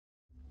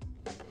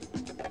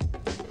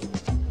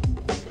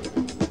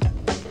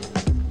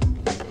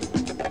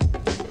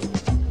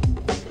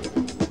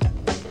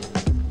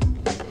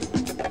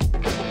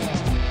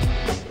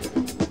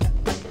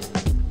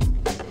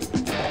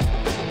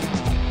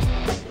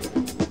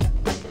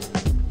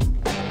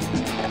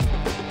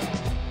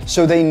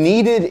So they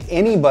needed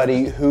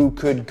anybody who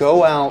could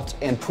go out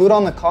and put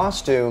on the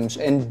costumes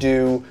and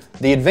do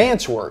the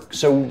advance work.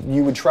 So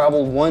you would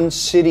travel one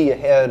city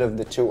ahead of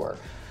the tour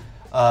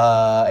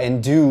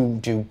and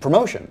do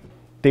promotion.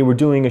 They were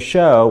doing a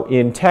show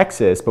in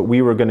Texas, but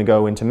we were going to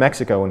go into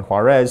Mexico and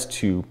Juarez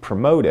to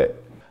promote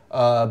it.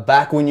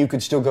 Back when you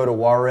could still go to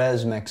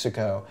Juarez,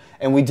 Mexico.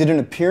 And we did an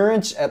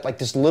appearance at like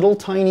this little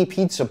tiny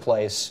pizza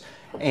place,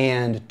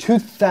 and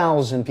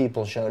 2,000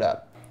 people showed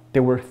up.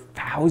 There were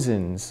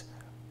thousands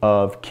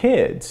of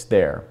kids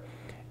there.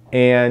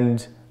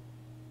 And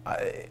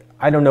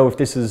I don't know if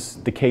this is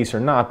the case or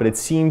not, but it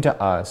seemed to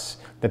us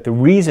that the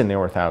reason there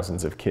were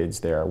thousands of kids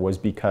there was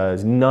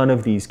because none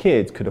of these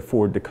kids could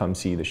afford to come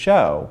see the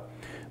show,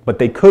 but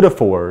they could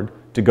afford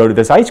to go to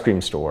this ice cream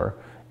store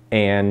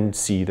and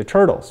see the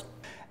Turtles.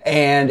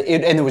 And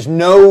there was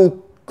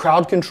no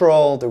crowd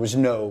control, there was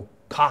no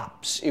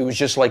cops. It was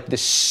just like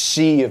this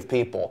sea of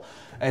people.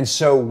 And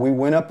so we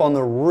went up on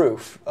the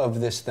roof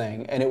of this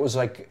thing, and it was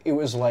like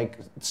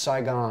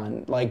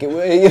Saigon. Like,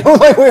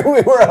 like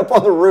we were up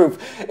on the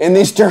roof in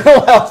these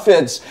turtle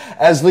outfits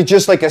as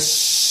just like a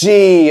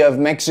sea of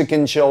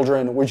Mexican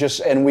children.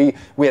 We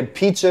had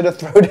pizza to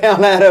throw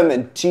down at them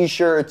and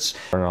T-shirts.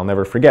 And I'll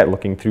never forget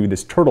looking through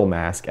this turtle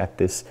mask at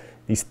these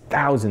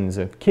thousands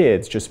of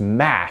kids just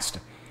massed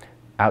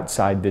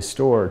outside this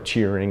store,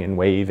 cheering and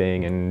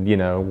waving, and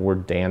we're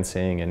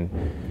dancing, and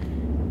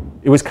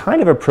it was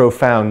kind of a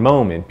profound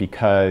moment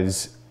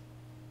because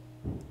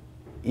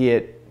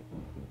it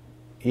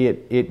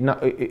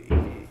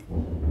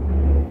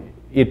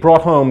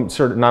brought home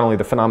sort of not only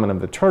the phenomenon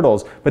of the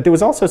Turtles, but there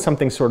was also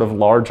something sort of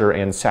larger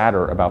and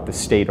sadder about the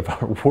state of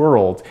our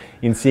world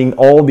in seeing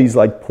all these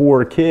like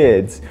poor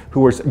kids who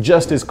were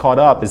just as caught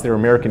up as their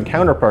American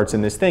counterparts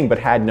in this thing, but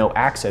had no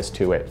access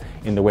to it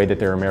in the way that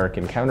their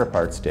American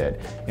counterparts did.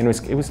 And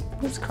it was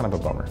kind of a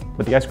bummer,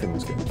 but the ice cream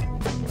was good.